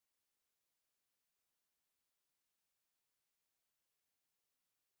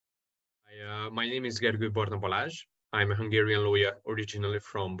My name is Gergő Barna Balázs. I'm a Hungarian lawyer originally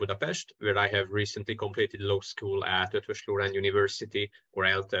from Budapest, where I have recently completed law school at Eötvös Loránd University or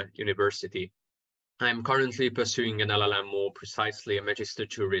ELTE University. I'm currently pursuing an LLM, more precisely a Magister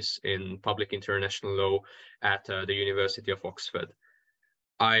Juris in Public International Law at the University of Oxford.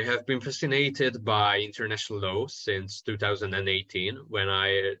 I have been fascinated by international law since 2018, when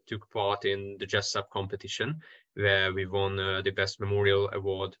I took part in the JESSAP competition, where we won the Best Memorial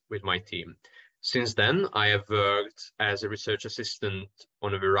Award with my team. Since then, I have worked as a research assistant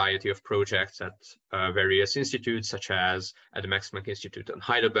on a variety of projects at various institutes, such as at the Max Planck Institute in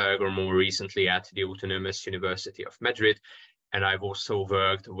Heidelberg, or more recently at the Autonomous University of Madrid. And I've also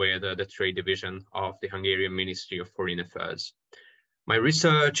worked with the trade division of the Hungarian Ministry of Foreign Affairs. My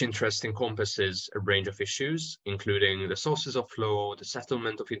research interest encompasses a range of issues, including the sources of law, the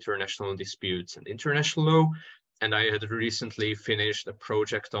settlement of international disputes, and international law. And I had recently finished a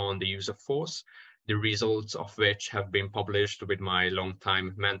project on the use of force, the results of which have been published with my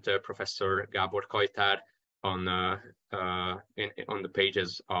longtime mentor, Professor Gábor Kajtár, on the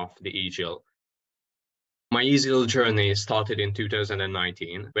pages of the ESIL. My ESIL journey started in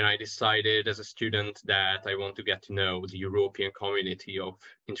 2019, when I decided as a student that I want to get to know the European community of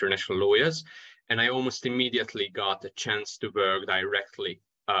international lawyers, and I almost immediately got a chance to work directly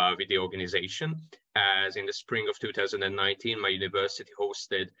with the organization, as in the spring of 2019, my university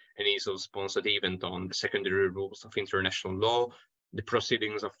hosted an ESIL-sponsored event on the secondary rules of international law, the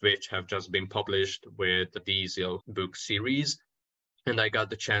proceedings of which have just been published with the ESIL book series. And I got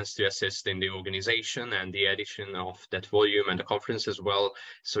the chance to assist in the organization and the edition of that volume and the conference as well.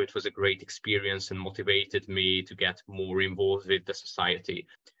 So it was a great experience and motivated me to get more involved with the society.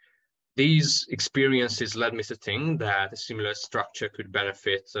 These experiences led me to think that a similar structure could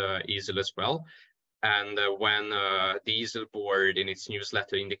benefit ESIL as well. And when the ESIL board in its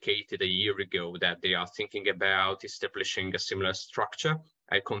newsletter indicated a year ago that they are thinking about establishing a similar structure,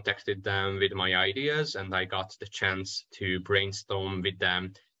 I contacted them with my ideas, and I got the chance to brainstorm with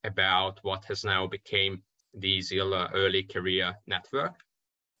them about what has now become the ESIL Early Career Network.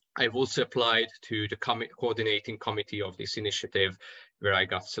 I've also applied to the coordinating committee of this initiative, where I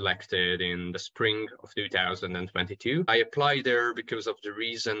got selected in the spring of 2022. I applied there because of the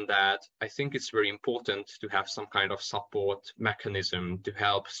reason that I think it's very important to have some kind of support mechanism to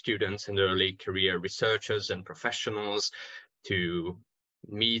help students and early career researchers and professionals to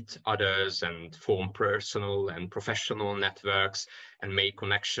meet others and form personal and professional networks and make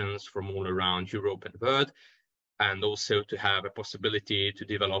connections from all around Europe and the world, and also to have a possibility to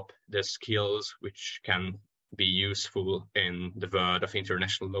develop the skills which can be useful in the world of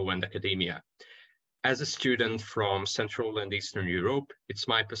international law and academia. As a student from Central and Eastern Europe, it's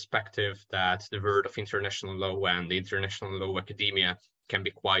my perspective that the world of international law and the international law academia can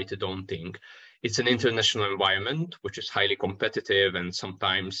be quite daunting. It's an international environment which is highly competitive and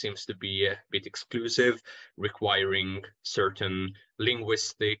sometimes seems to be a bit exclusive, requiring certain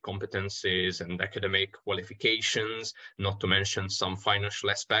linguistic competencies and academic qualifications, not to mention some financial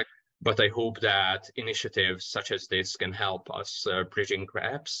aspects. But I hope that initiatives such as this can help us bridging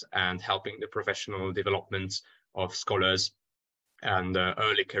gaps and helping the professional developments of scholars and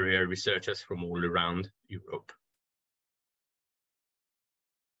early career researchers from all around Europe.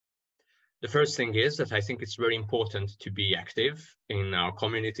 The first thing is that I think it's very important to be active in our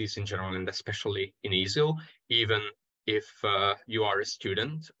communities in general, and especially in ESIL, even if you are a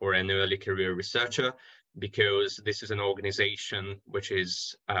student or an early career researcher, because this is an organization which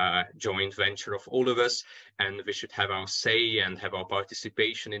is a joint venture of all of us, and we should have our say and have our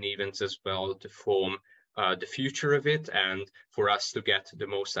participation in events as well to form the future of it and for us to get the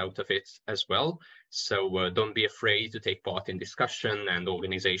most out of it as well. So don't be afraid to take part in discussion and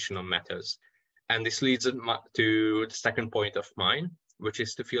organizational matters. And this leads to the second point of mine, which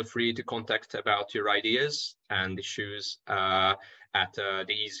is to feel free to contact about your ideas and issues at the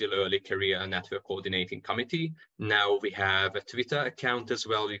ESIL Early Career Network Coordinating Committee. Now we have a Twitter account as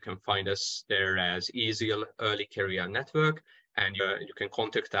well. You can find us there as ESIL Early Career Network, and you can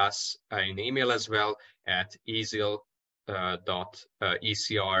contact us in email as well at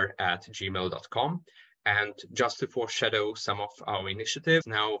esil.ecr@gmail.com. And just to foreshadow some of our initiatives,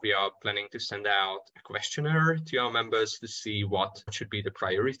 now we are planning to send out a questionnaire to our members to see what should be the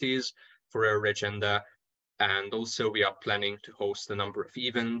priorities for our agenda. And also we are planning to host a number of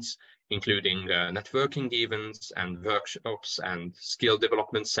events, including networking events and workshops and skill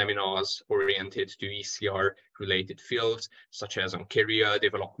development seminars oriented to ECR-related fields, such as on career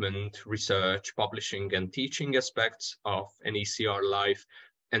development, research, publishing, and teaching aspects of an ECR life.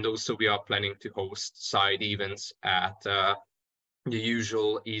 And also we are planning to host side events at the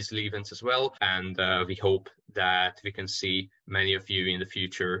usual ESIL events as well. And we hope that we can see many of you in the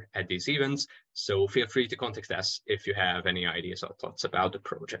future at these events. So feel free to contact us if you have any ideas or thoughts about the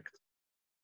project.